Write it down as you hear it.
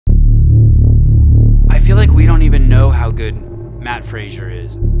like we don't even know how good Matt Fraser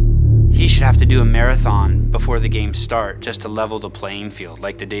is. He should have to do a marathon before the games start just to level the playing field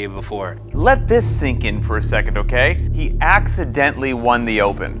like the day before. Let this sink in for a second, okay? He accidentally won the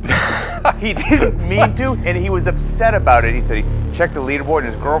Open. He didn't mean to, and he was upset about it. He said he checked the leaderboard and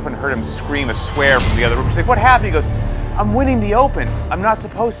his girlfriend heard him scream a swear from the other room. She's like, what happened? He goes, I'm winning the Open. I'm not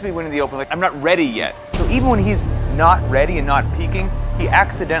supposed to be winning the Open. Like, I'm not ready yet. So even when he's not ready and not peaking, he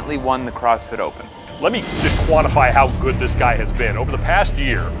accidentally won the CrossFit Open. Let me just quantify how good this guy has been. Over the past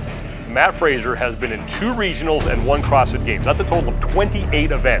year, Matt Fraser has been in 2 regionals and 1 CrossFit Games. That's a total of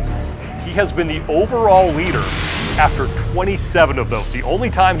 28 events. He has been the overall leader after 27 of those. The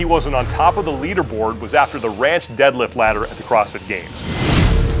only time he wasn't on top of the leaderboard was after the ranch deadlift ladder at the CrossFit Games.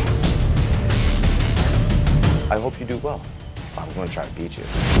 I hope you do well. I'm going to try to beat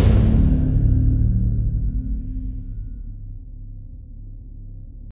you.